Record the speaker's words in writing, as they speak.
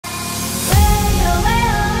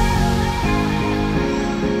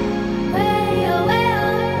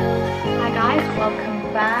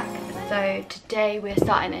So today we're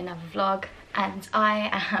starting another vlog and I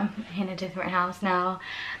am in a different house now.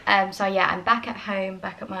 So yeah, I'm back at home,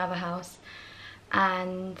 back at my other house.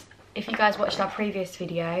 And if you guys watched our previous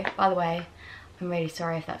video, by the way, I'm really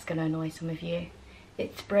sorry if that's going to annoy some of you.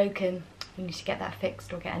 It's broken. We need to get that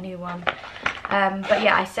fixed or get a new one. But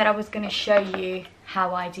yeah, I said I was going to show you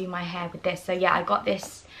how I do my hair with this. So yeah, I got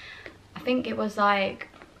this, I think it was like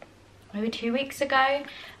maybe 2 weeks ago.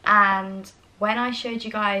 And when I showed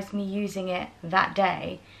you guys me using it that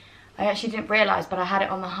day, I actually didn't realise, but I had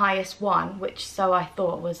it on the highest one, which so I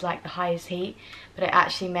thought was like the highest heat, but it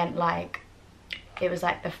actually meant like, it was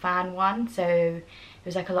like the fan one, so it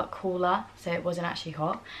was like a lot cooler, so it wasn't actually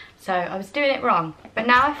hot. So I was doing it wrong, but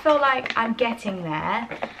now I feel like I'm getting there.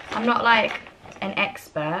 I'm not like an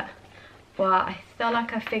expert, but I feel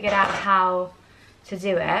like I figured out how to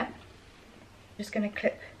do it. I'm just gonna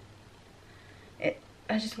clip it.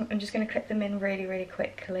 I'm just gonna clip them in really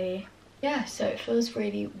quickly. Yeah, so it feels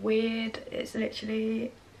really weird. It's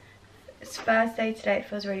Thursday today. It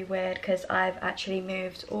feels really weird because I've actually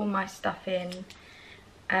moved all my stuff in.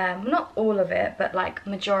 Not all of it, but like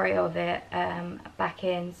majority of it back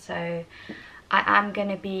in. So I am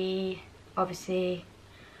gonna be obviously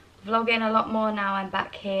vlogging a lot more now I'm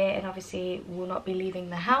back here, and obviously will not be leaving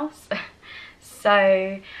the house.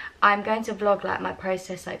 So I'm going to vlog like my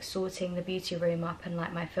process, like sorting the beauty room up and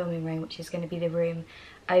like my filming room, which is going to be the room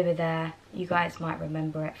over there. You guys might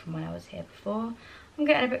remember it from when I was here before. I'm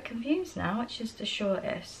getting a bit confused now, which is the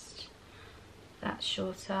shortest. That's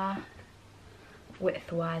shorter.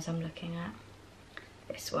 Width wise I'm looking at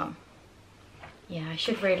this one. Yeah, I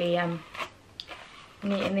should really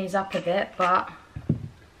neaten these up a bit, but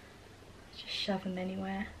just shove them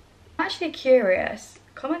anywhere. I'm actually curious,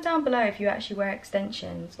 comment down below if you actually wear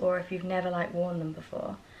extensions or if you've never like worn them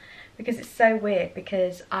before, because it's so weird,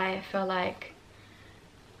 because I feel like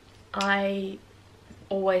I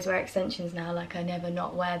always wear extensions now, like I never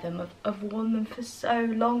not wear them. I've worn them for so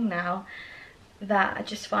long now that I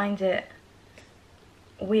just find it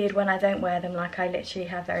weird when I don't wear them. Like I literally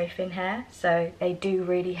have very thin hair, so they do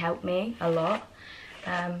really help me a lot.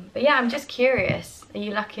 But yeah, I'm just curious, are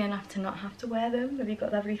you lucky enough to not have to wear them? Have you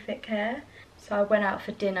got lovely thick hair? So I went out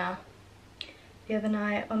for dinner the other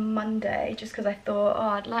night on Monday just because I thought, oh,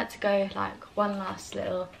 I'd like to go like one last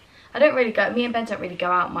little, I don't really go, me and Ben don't really go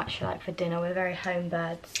out much like for dinner. We're very home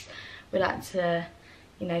birds. We like to,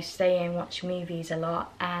 you know, stay in, watch movies a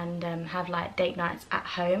lot, and have like date nights at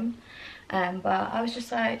home. But I was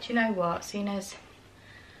just like, do you know what, seeing as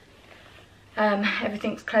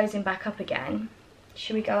everything's closing back up again,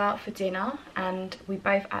 should we go out for dinner? And we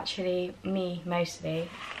both actually, me mostly,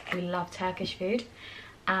 we love Turkish food,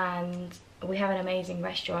 and we have an amazing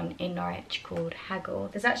restaurant in Norwich called Haggle.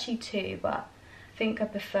 There's actually two, but I think I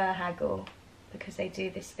prefer Haggle because they do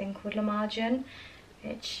this thing called lahmacun,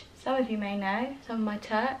 which some of you may know, some of my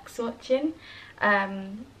Turks watching.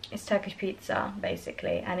 It's Turkish pizza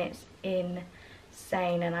basically, and it's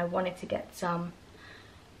insane, and I wanted to get some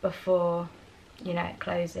before, you know, it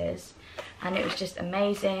closes, and it was just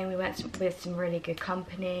amazing. We went with some really good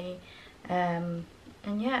company,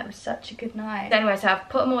 and yeah, it was such a good night. Anyway, so I've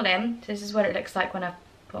put them all in. So this is what it looks like when I've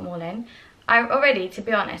put them all in. I already, to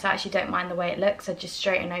be honest, I actually don't mind the way it looks. I just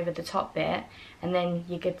straighten over the top bit and then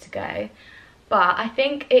you're good to go. But I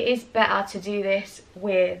think it is better to do this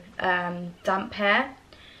with damp hair.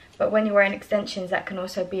 But when you're wearing extensions, that can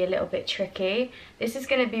also be a little bit tricky. This is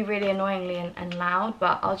going to be really annoyingly and loud,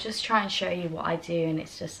 but I'll just try and show you what I do, and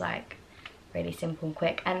it's just like really simple and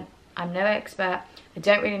quick. And I'm no expert. I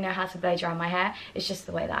don't really know how to blow dry my hair. It's just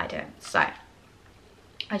the way that I do it. So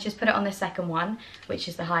I just put it on the second one, which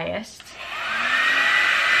is the highest.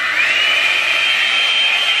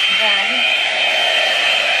 And then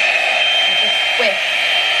I just whisk.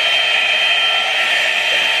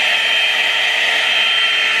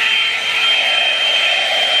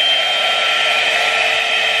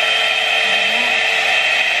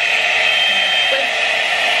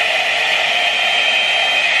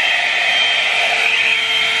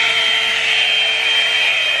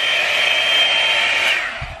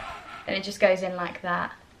 And it just goes in like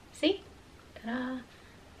that. See? Ta-da!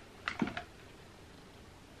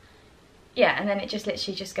 Yeah, and then it just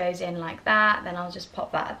literally just goes in like that. Then I'll just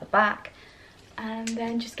pop that at the back, and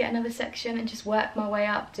then just get another section and just work my way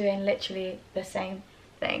up, doing literally the same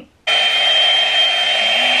thing.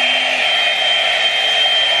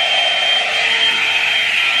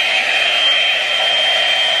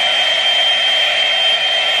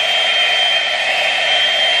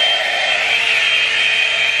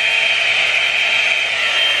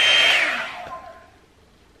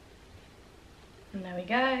 And there we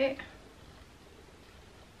go.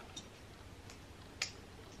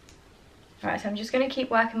 Alright, so I'm just going to keep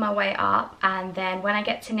working my way up, and then when I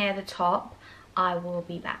get to near the top, I will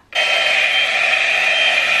be back.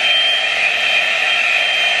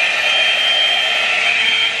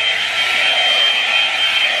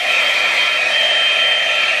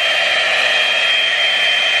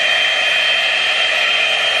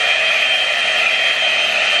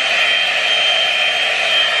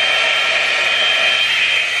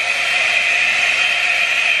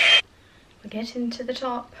 We're getting to the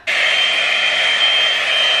top.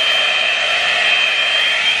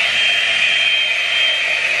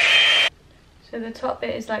 So the top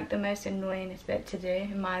bit is like the most annoyingest bit to do,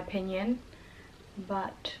 in my opinion,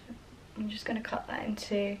 but I'm just going to cut that in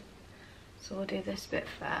two. So we'll do this bit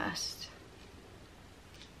first.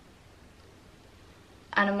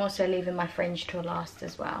 And I'm also leaving my fringe to last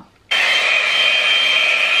as well.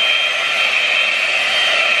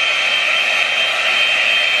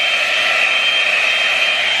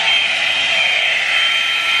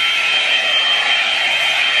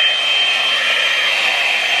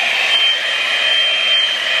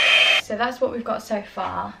 So that's what we've got so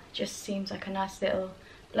far. Just seems like a nice little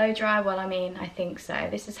blow dry. Well, I mean, I think so.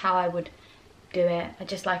 This is how I would do it. I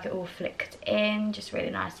just like it all flicked in, just really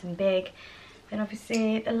nice and big. Then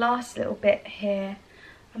obviously the last little bit here,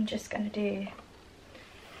 I'm just going to do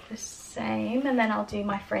the same, and then I'll do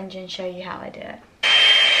my fringe and show you how I do it.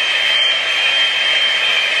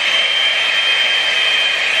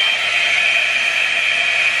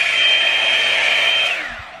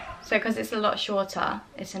 So because it's a lot shorter,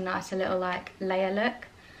 it's a nicer little like layer look,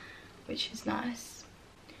 which is nice.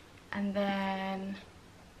 And then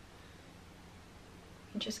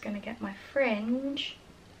I'm just going to get my fringe,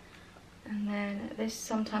 and then this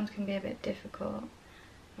sometimes can be a bit difficult,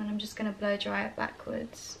 and I'm just going to blow dry it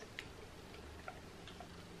backwards,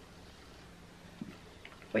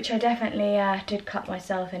 which I definitely did cut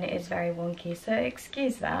myself, and it is very wonky, so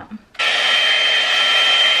excuse that.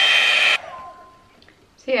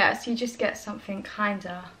 So yeah, so you just get something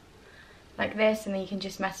kinda like this, and then you can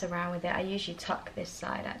just mess around with it. I usually tuck this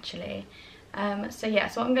side actually. So yeah,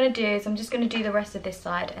 so what I'm going to do is I'm just going to do the rest of this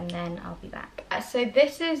side, and then I'll be back. So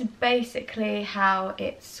this is basically how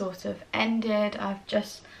it sort of ended. I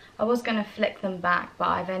was going to flick them back, but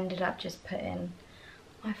I've ended up just putting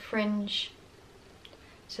my fringe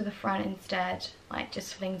to the front instead, like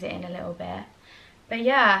just flings it in a little bit. But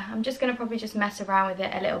yeah, I'm just going to probably just mess around with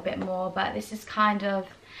it a little bit more, but this is kind of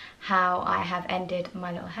how I have ended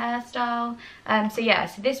my little hairstyle. So yeah,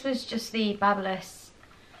 so this was just the Babyliss,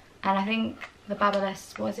 and I think the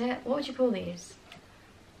Babyliss, what would you call these?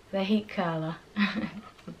 The heat curler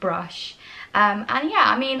brush. And yeah,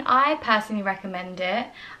 I mean, I personally recommend it.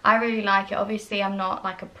 I really like it. Obviously, I'm not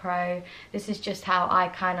like a pro. This is just how I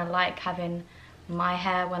kind of like having my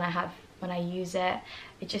hair when I use it.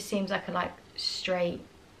 It just seems like a straight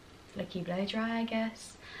flicky blow dry, I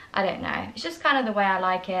guess. I don't know, it's just kind of the way I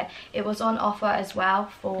like it. It was on offer as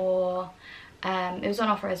well for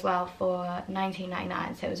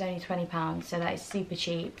 $19.99, so it was only £20, so that is super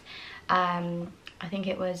cheap. I think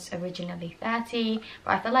it was originally $30,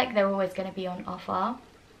 but I feel like they're always going to be on offer.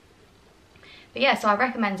 But yeah, so I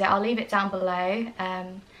recommend it. I'll leave it down below.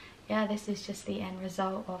 Yeah, this is just the end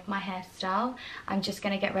result of my hairstyle. I'm just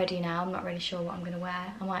going to get ready now. I'm not really sure what I'm going to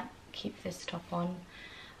wear. I might keep this top on.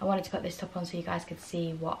 I wanted to put this top on so you guys could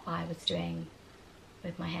see what I was doing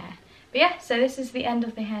with my hair. But yeah, so this is the end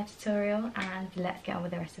of the hair tutorial, and let's get on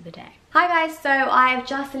with the rest of the day. Hi guys, so I've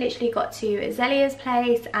just literally got to Zeliha's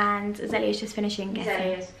place, and Zeliha's just finishing getting...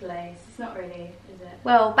 Zeliha's place. It's not really, is it?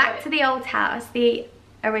 Well, back to the old house, the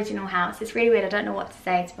original house. It's really weird. I don't know what to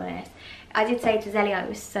say, to be honest. I did say to Zeliha it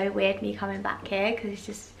was so weird me coming back here because it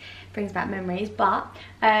just brings back memories. But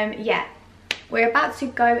yeah, we're about to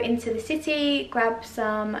go into the city, grab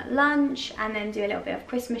some lunch, and then do a little bit of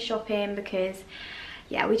Christmas shopping because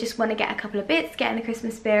yeah, we just want to get a couple of bits, get in the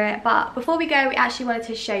Christmas spirit. But before we go, we actually wanted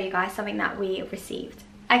to show you guys something that we received.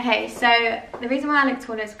 Okay, so the reason why I look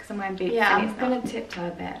taller is because I'm wearing boots. Yeah, I'm going to tiptoe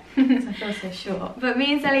a bit because I feel so short. But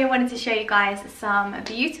me and Zeliha wanted to show you guys some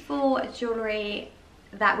beautiful jewellery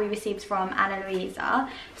that we received from Anna Louisa.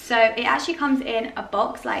 So it actually comes in a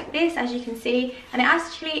box like this, as you can see, and it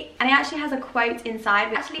actually has a quote inside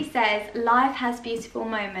which actually says, "Life has beautiful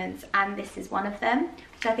moments and this is one of them,"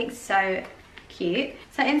 which I think is so cute.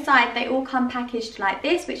 So inside they all come packaged like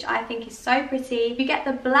this, which I think is so pretty. You get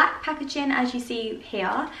the black packaging as you see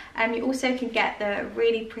here, and you also can get the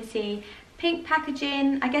really pretty pink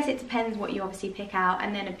packaging. I guess it depends what you obviously pick out,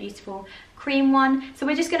 and then a beautiful cream one. So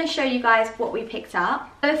we're just going to show you guys what we picked up.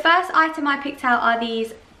 So the first item I picked out are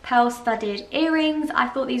these pearl studded earrings. I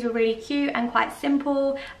thought these were really cute and quite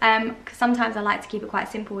simple, because sometimes I like to keep it quite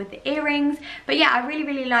simple with the earrings. But yeah, I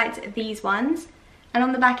really liked these ones. And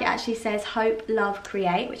on the back it actually says hope, love,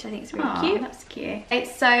 create, which I think is really cute. That's cute. Okay,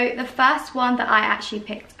 so the first one that I actually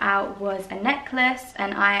picked out was a necklace,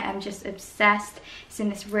 and I am just obsessed. It's in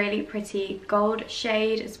this really pretty gold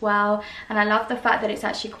shade as well, and I love the fact that it's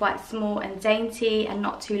actually quite small and dainty and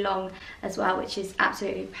not too long as well, which is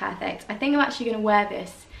absolutely perfect. I think I'm actually going to wear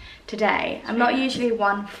this today. I'm not usually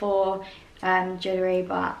one for jewellery,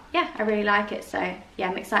 but yeah, I really like it, so yeah,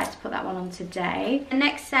 I'm excited to put that one on today. The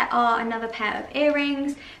next set are another pair of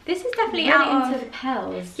earrings. This is definitely really out into of the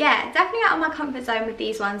pearls. Yeah, definitely out of my comfort zone with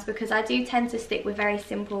these ones, because I do tend to stick with very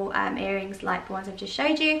simple earrings like the ones I've just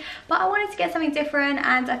showed you, but I wanted to get something different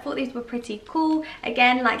and I thought these were pretty cool.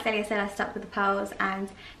 Again, like Zeliha said, I stuck with the pearls, and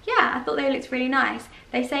yeah, I thought they looked really nice.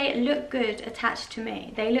 They say look good attached to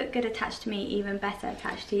me. They look good attached to me, even better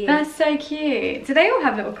attached to you. That's so cute. Do they all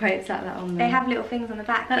have little quotes like that on them? They have little things on the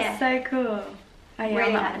back. That's so cool. Oh yeah,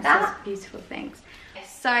 really like that. Beautiful things.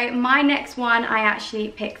 So my next one, I actually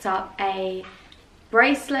picked up a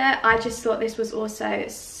bracelet. I just thought this was also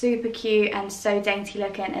super cute and so dainty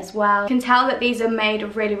looking as well. You can tell that these are made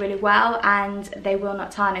really well and they will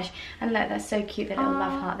not tarnish. And look, that's so cute, the little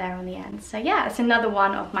love heart there on the end. So yeah, it's another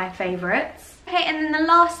one of my favorites. Okay, and then the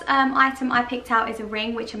last item I picked out is a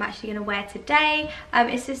ring, which I'm actually going to wear today.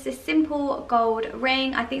 It's just this simple gold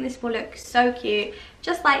ring. I think this will look so cute,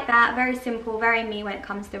 just like that. Very simple, very me when it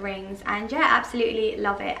comes to rings, and yeah, absolutely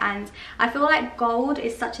love it. And I feel like gold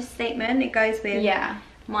is such a statement. It goes with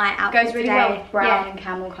my outfit. Goes really today. well with brown and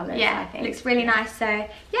camel colours. Yeah, I think. looks really nice. So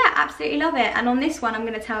yeah, absolutely love it. And on this one, I'm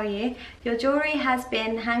going to tell you, your jewellery has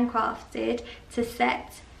been handcrafted to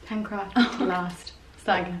set. Handcrafted to last.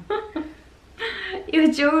 Start again.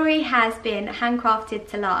 Your jewellery has been handcrafted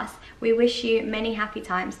to last. We wish you many happy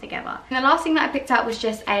times together. And the last thing that I picked up was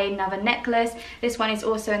just another necklace. This one is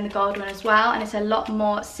also in the gold one as well, and it's a lot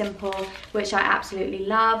more simple, which I absolutely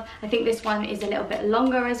love. I think this one is a little bit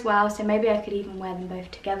longer as well, so maybe I could even wear them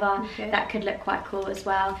both together. Okay. That could look quite cool as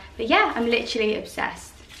well. But yeah, I'm literally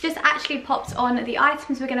obsessed. Just actually popped on the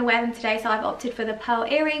items we're going to wear them today, so I've opted for the pearl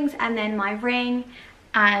earrings and then my ring.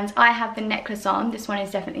 And I have the necklace on. This one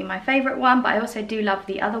is definitely my favourite one, but I also do love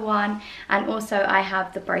the other one, and also I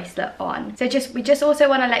have the bracelet on. So we just also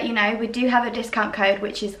want to let you know, we do have a discount code,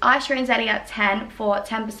 which is Ayse and Zeliha 10 for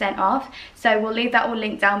 10% off. So we'll leave that all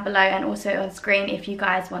linked down below and also on screen if you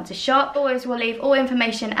guys want to shop. Always we'll leave all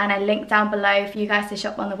information and a link down below for you guys to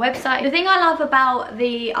shop on the website. The thing I love about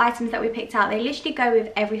the items that we picked out, they literally go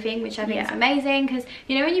with everything, which I think is amazing, because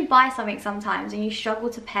you know when you buy something sometimes and you struggle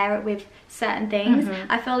to pair it with certain things,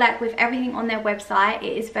 I feel like with everything on their website,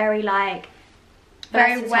 it is very like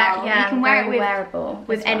very versatile. You can wear it with, wearable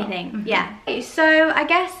with anything. Yeah. So I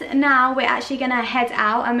guess now we're actually gonna head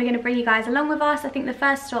out and we're gonna bring you guys along with us. I think the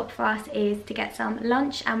first stop for us is to get some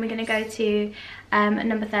lunch, and we're gonna go to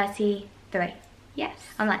number 33. Yes,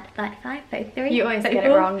 I'm like 35, 33. You always 34.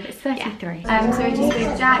 get it wrong. It's 33. Yeah. So we're just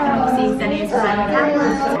with Jack, and obviously Zeliha's behind the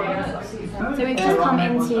camera. So we've just come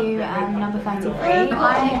into number 33.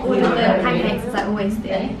 I ordered the pancakes as I always do.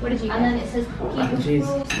 What did you get? And then it says mac and cheese.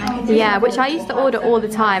 Yeah, which I used to order all the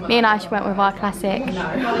time. Me and Ayse went with our classic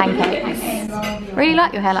pancakes. Really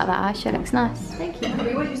like your hair like that, Ayse. It looks nice. Thank you.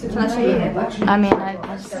 Can I show you? I mean,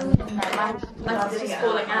 I just... Mine's just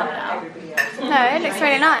falling out now. No, it looks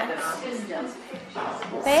really nice.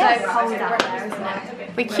 It's so cold out there, isn't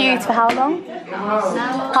it? We queued for how long?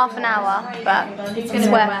 Half an hour, but it's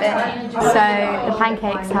worth it. So the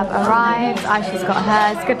pancakes have arrived. Ayse's got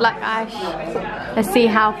hers. Good luck, Ayse. Let's see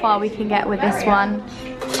how far we can get with this one.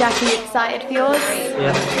 Jack, are you excited for yours?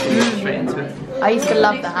 Yeah, straight into it. I used to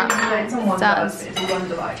love that. It does.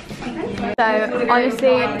 So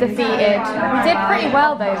honestly, defeated. We did pretty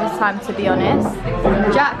well though this time, to be honest.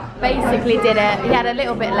 Jack basically did it. He had a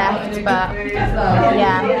little bit left, but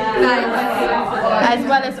yeah. As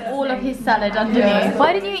well as all of his salad underneath.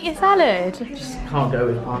 Why did you eat your salad? Just can't go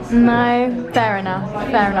with pasta. No, fair enough,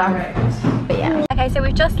 fair enough. But yeah. Okay, so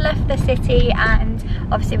we've just left the city and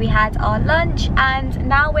obviously we had our lunch, and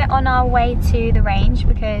now we're on our way to the range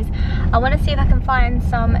because I want to see if I can find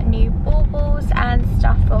some new baubles and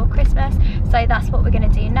stuff for Christmas. So that's what we're going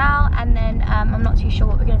to do now, and then I'm not too sure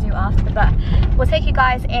what we're going to do after, but we'll take you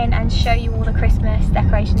guys in and show you all the Christmas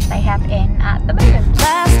decorations they have in at the moment.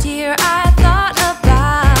 Last year I thought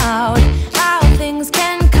about how things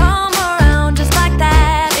can come around just like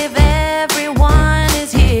that if everyone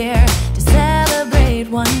is here to celebrate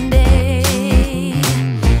one day.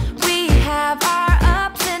 We have our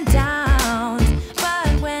ups and downs,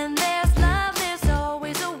 but when there's love there's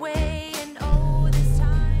always a way, and oh, this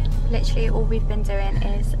time literally all we've been doing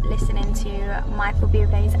is listening to Michael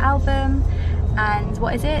Bublé's album. And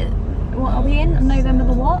what is it? What are we in? November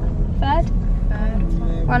the what?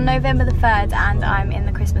 3rd? We're on November the 3rd and I'm in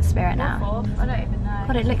the Christmas spirit now. I don't even know.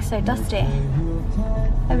 God, it looks so dusty.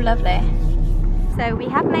 So lovely. So we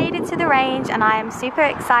have made it to the range and I am super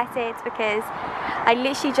excited because I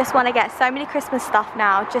literally just want to get so many Christmas stuff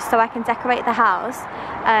now just so I can decorate the house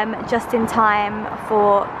just in time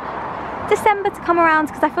for December to come around,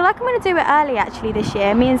 because I feel like I'm going to do it early actually this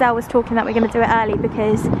year. Me and Zel was talking that we're going to do it early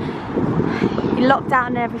because lockdown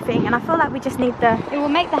and everything, and I feel like we just need the, It will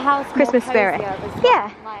make the house Christmas more spirit. cozier as well.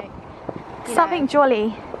 Yeah, Like, something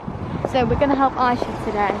jolly. So we're going to help Ayse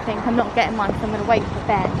today, I think. I'm not getting one because I'm going to wait for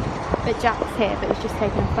Ben. But Jack's here, but he's just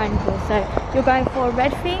taking a phone call. So you're going for a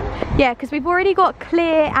red theme? Yeah, because we've already got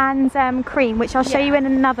clear and cream, which I'll show you in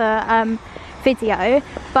another video.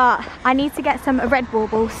 But I need to get some red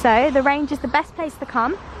baubles, so the range is the best place to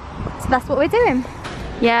come. So that's what we're doing.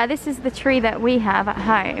 Yeah, this is the tree that we have at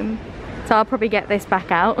home. So I'll probably get this back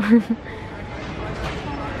out.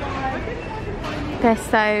 They're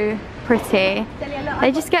so pretty.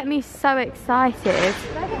 They just get me so excited.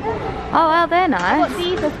 Oh well, they're nice. I got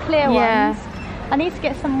these as clear ones. I need to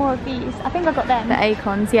get some more of these. I think I got them. The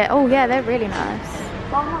Acons, yeah. Oh yeah, they're really nice.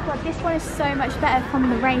 Oh my god, this one is so much better from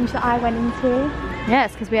the range that I went into. Yeah,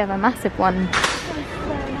 it's because we have a massive one.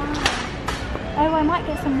 Oh, I might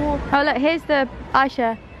get some more. Oh look, here's the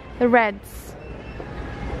Ayse, the reds.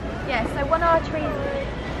 Yeah, so one of our trees.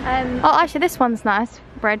 Oh Ayse, this one's nice.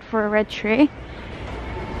 Red for a red tree.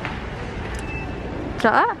 Is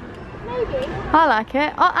that? Maybe. I like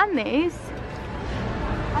it. Oh, and these.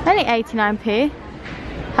 Only 89p.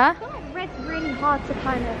 Huh? I feel like red's really hard to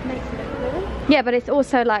kind of make it look cool. Yeah, but it's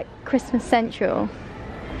also like Christmas central.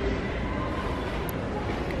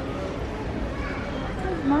 I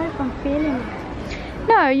don't know if I'm feeling it.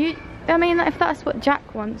 No, I mean, if that's what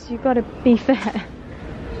Jack wants, you've got to be fair.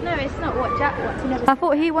 No, it's not what Jack wants. He never I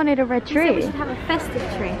thought he wanted a red He said we tree. should have a festive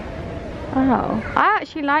tree. Oh, I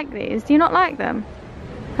actually like these. Do you not like them?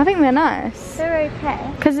 I think they're nice. They're okay.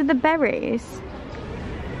 Because of the berries.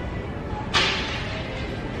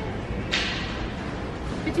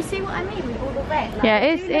 But you see what I mean with all the red? Like, Yeah,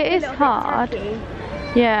 they it do look a is little bit hard. tacky.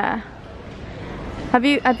 Yeah. Have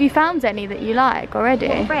you found any that you like already?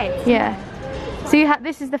 What, reds? Yeah. So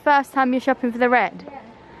this is the first time you're shopping for the red? Yeah.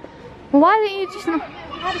 Well, why don't you just not...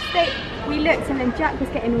 We had a state. We looked and then Jack was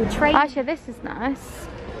getting all trained. Actually, this is nice.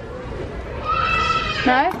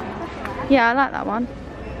 No? Yeah, I like that one.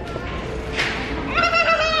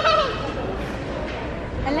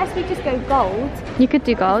 Unless we just go gold. You could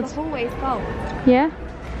do gold. It's always gold. Yeah?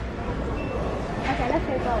 Okay, let's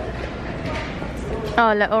go gold.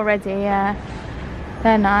 Oh, look, already, yeah.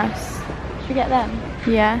 They're nice. Should we get them?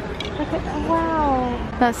 Yeah. Look at that.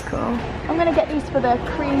 Wow. That's cool. I'm going to get these for the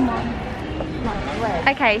cream one. Like red.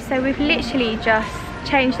 Okay, so we've literally just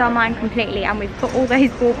changed our mind completely and we've put all those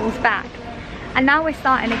baubles back. And now we're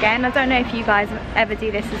starting again. I don't know if you guys ever do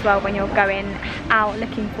this as well when you're going out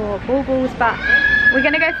looking for baubles, but we're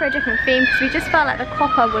going to go for a different theme because we just felt like the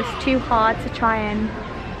copper was too hard to try and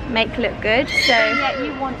make look good. So yeah,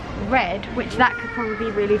 you want red, which that could probably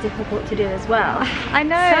be really difficult to do as well. I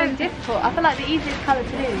know. so difficult. I feel like the easiest colour to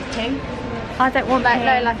do is pink. I don't want Like, pink.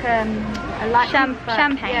 no, like a light pink, but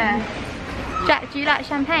champagne. Yeah. Jack, do you like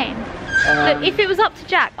champagne? Look, if it was up to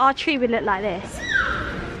Jack, our tree would look like this.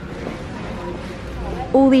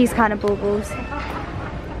 All these kind of baubles.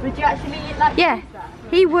 Would you actually like Yeah,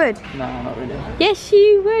 he would. No, not really. Yes,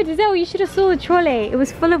 you would. Azelle, you should have saw the trolley. It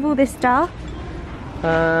was full of all this stuff,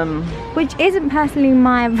 which isn't personally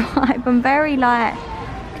my vibe. I'm very like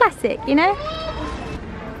classic, you know?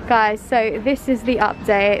 Guys, so this is the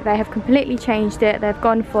update. They have completely changed it. They've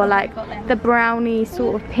gone for like the brownie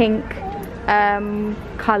sort of pink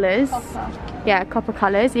colours. Yeah, copper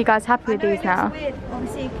colours. Are you guys happy with these now? Weird.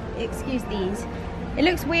 Obviously, excuse these. It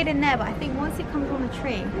looks weird in there, but I think once it comes on the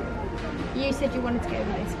tree, you said you wanted to go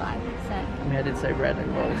with this vibe, so. I mean, I did say red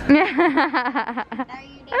and gold. No,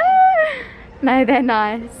 you didn't. No, they're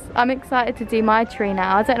nice. I'm excited to do my tree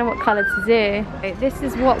now. I don't know what colour to do. This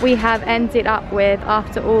is what we have ended up with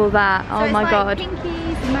after all that. So Oh it's my like god.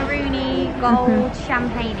 pinkies, maroony, gold,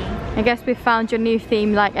 champagne-y. I guess we've found your new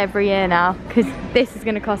theme like every year now, because this is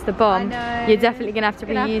going to cost a bomb. I know. You're definitely going to have to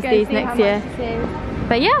Gonna have reuse to go these see next how year. much this is.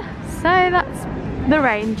 But yeah, so that's the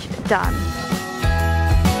range done.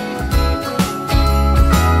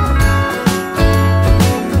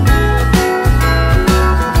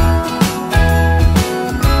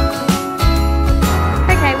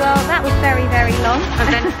 Okay, well that was very, very long.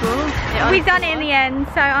 Eventful. We've done it in the end,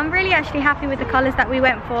 so I'm really actually happy with the colours that we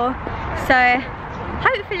went for. So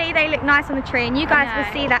hopefully they look nice on the tree, and you guys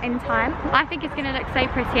will see that in time. I think it's going to look so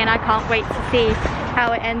pretty, and I can't wait to see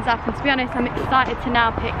how it ends up. And to be honest, I'm excited to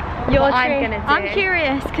now pick what I'm going to do. I'm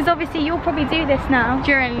curious, because obviously you'll probably do this now.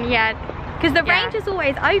 Because the range is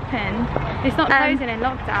always open. It's not closing in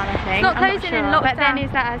lockdown, I think. It's not closing in lockdown. But then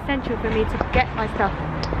is that essential for me to get my stuff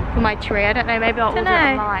for my tree? I don't know, maybe I'll order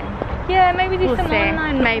it online. Yeah, maybe do some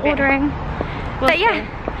online ordering. But yeah,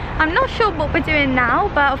 I'm not sure what we're doing now,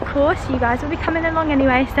 but of course you guys will be coming along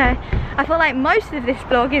anyway, so I feel like most of this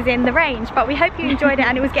vlog is in the range, but we hope you enjoyed it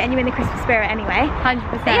and it was getting you in the Christmas spirit anyway.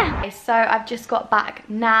 100%. Yeah. So I've just got back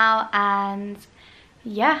now, and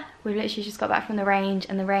yeah, we literally just got back from the range,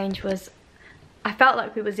 and the range was, I felt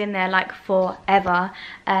like we was in there like forever,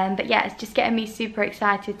 but yeah, it's just getting me super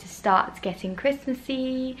excited to start getting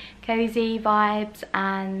Christmassy, cozy vibes.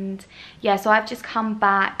 And yeah, so I've just come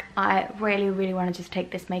back. I really want to just take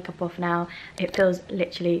this makeup off now. It feels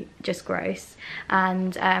literally just gross,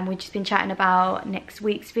 and we've just been chatting about next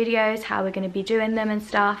week's videos, how we're going to be doing them and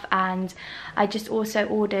stuff. And I just also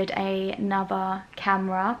ordered another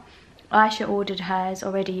camera. Aisha ordered hers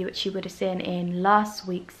already, which you would have seen in last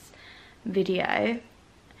week's video,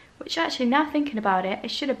 which actually, now thinking about it,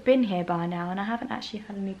 it should have been here by now, and I haven't actually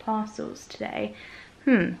had any parcels today.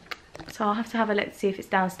 So I'll have to have a look to see if it's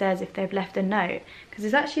downstairs, if they've left a note, because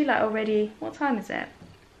it's actually like already, what time is it?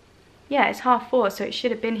 Yeah, it's 4:30, so it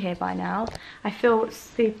should have been here by now. I feel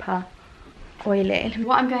super oily.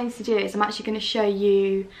 What I'm going to do is I'm actually going to show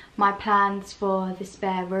you my plans for the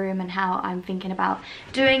spare room and how I'm thinking about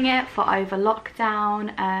doing it for over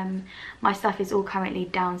lockdown. My stuff is all currently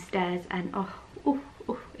downstairs, and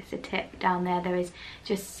it's a tip down there. There is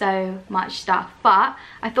just so much stuff, but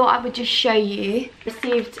I thought I would just show you.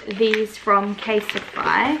 Received these from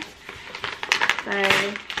Caseify, so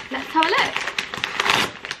let's have a look.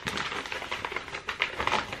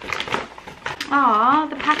 Oh,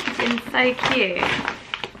 the packaging's so cute.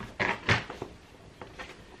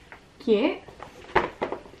 Cute.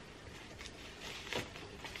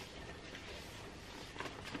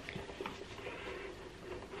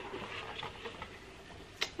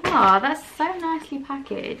 Oh, that's so nicely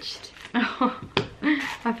packaged.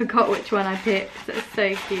 I forgot which one I picked. That's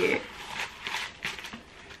so cute.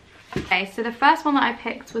 Okay, so the first one that I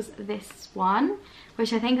picked was this one,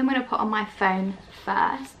 which I think I'm going to put on my phone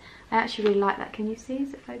first. I actually really like that. Can you see?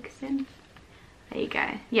 Is it focusing? There you go.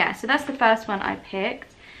 Yeah, so that's the first one I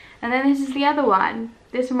picked. And then this is the other one.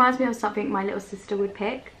 This reminds me of something my little sister would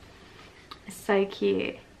pick. It's so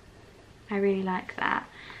cute. I really like that.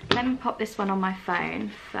 Let me pop this one on my phone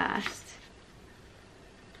first.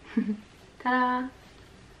 Ta-da!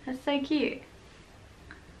 That's so cute.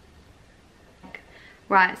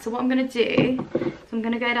 Right, so what I'm going to do is I'm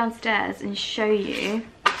going to go downstairs and show you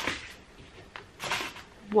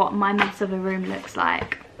what my mess of a room looks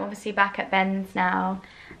like. Obviously back at Ben's now,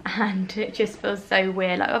 and it just feels so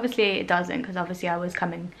weird. Like, obviously it doesn't, because obviously I was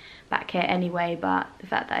coming back here anyway, but the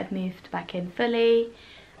fact that I've moved back in fully,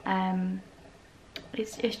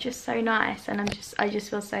 it's just so nice, and I just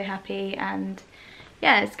feel so happy. And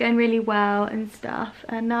yeah, it's going really well and stuff,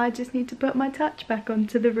 and now I just need to put my touch back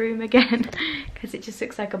onto the room again because it just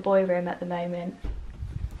looks like a boy room at the moment.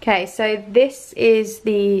 Okay, so this is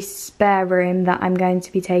the spare room that I'm going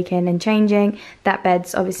to be taking and changing. That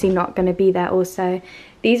bed's obviously not going to be there also.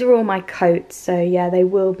 These are all my coats, so yeah, they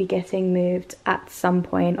will be getting moved at some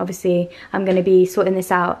point. Obviously, I'm going to be sorting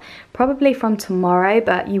this out probably from tomorrow,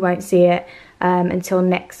 but you won't see it until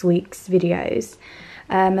next week's videos.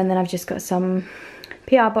 And then I've just got some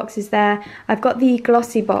PR boxes there. I've got the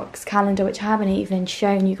glossy box calendar, which I haven't even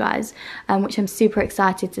shown you guys, which I'm super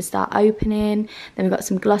excited to start opening. Then we've got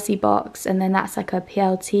some glossy box, and then that's like a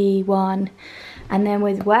PLT one. And then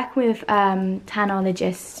we're working with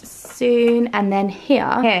tanologists soon. And then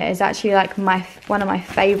here is actually like one of my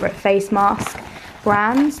favorite face mask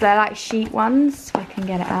brands. They're like sheet ones, if I can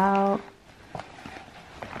get it out.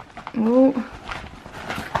 Ooh.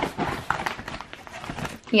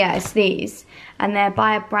 Yeah, it's these. And they're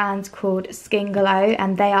by a brand called Skin Glow,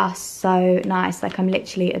 and they are so nice. Like, I'm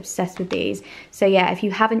literally obsessed with these. So yeah, if you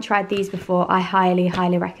haven't tried these before, I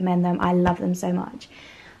highly recommend them. I love them so much.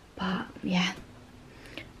 But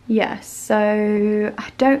yeah, so I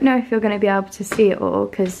don't know if you're going to be able to see it all,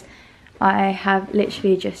 because I have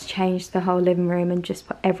literally just changed the whole living room and just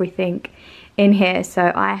put everything in here.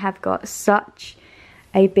 So I have got such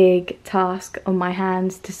a big task on my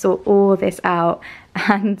hands to sort all this out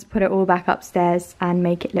and put it all back upstairs and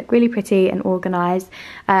make it look really pretty and organised.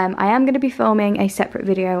 I am going to be filming a separate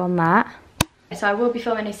video on that. So I will be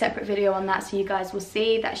filming a separate video on that, so you guys will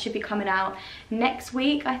see. That should be coming out next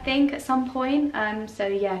week, I think, at some point. So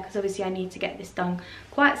yeah, because obviously I need to get this done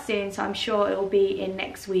quite soon, so I'm sure it will be in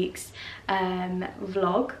next week's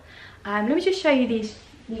vlog. Let me just show you these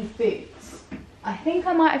boots. I think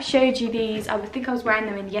I might have showed you these. I think I was wearing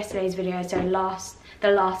them in yesterday's video, so the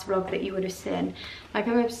last vlog that you would have seen. Like,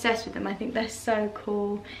 I'm obsessed with them. I think they're so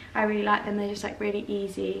cool. I really like them. They're just like really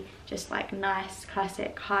easy, just like nice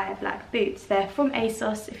classic high black boots. They're from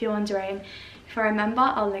ASOS, if you're wondering. If I remember,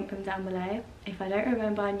 I'll link them down below. If I don't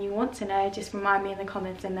remember and you want to know, just remind me in the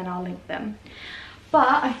comments and then I'll link them.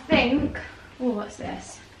 But I think, oh, what's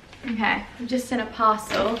this? Okay, I've just sent a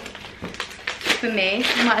parcel for me.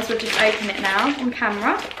 I might as well just open it now on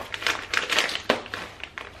camera.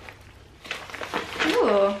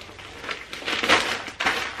 Ooh.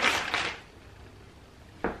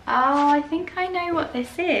 Oh, I think I know what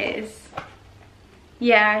this is.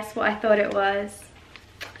 Yeah, it's what I thought it was.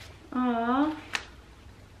 Oh.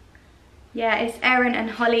 Yeah, it's Erin and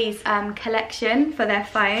Holly's collection for their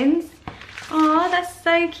phones. Oh, that's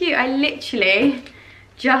so cute. I literally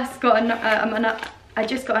just got I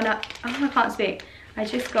just got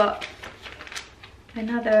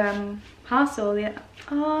another parcel. Yeah.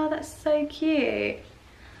 Oh, that's so cute.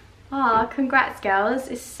 Oh, congrats girls,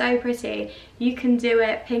 it's so pretty. You can do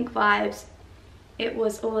it, pink vibes. It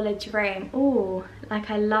was all a dream. Oh, like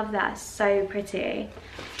I love that, so pretty.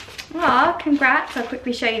 Oh, congrats. I'll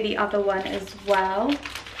quickly show you the other one as well.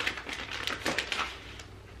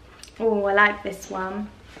 Oh, I like this one.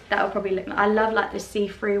 That will probably look, I love like the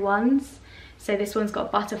see-through ones. So this one's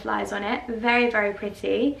got butterflies on it. Very, very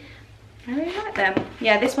pretty. I really like them.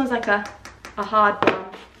 Yeah, this one's like a hard one.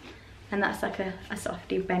 And that's like a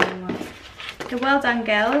softy bending one. So well done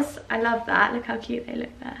girls. I love that. Look how cute they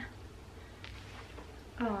look there.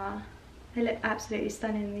 Oh, they look absolutely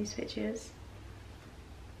stunning in these pictures.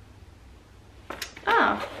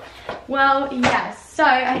 Oh, well, yes. So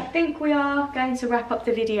I think we are going to wrap up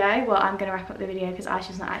the video. Well, I'm going to wrap up the video because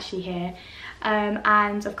Aisha's not actually here.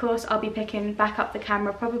 And of course I'll be picking back up the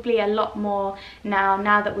camera probably a lot more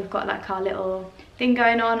now that we've got like our little thing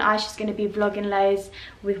going on. Aisha's going to be vlogging loads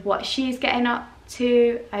with what she's getting up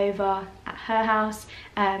to over at her house,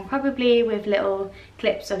 probably with little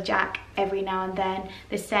clips of Jack every now and then.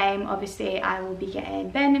 The same, obviously I will be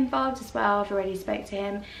getting Ben involved as well. I've already spoke to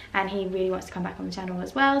him and he really wants to come back on the channel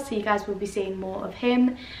as well, so you guys will be seeing more of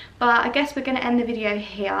him. But I guess we're going to end the video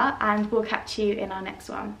here and we'll catch you in our next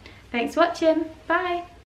one. Thanks for watching. Bye.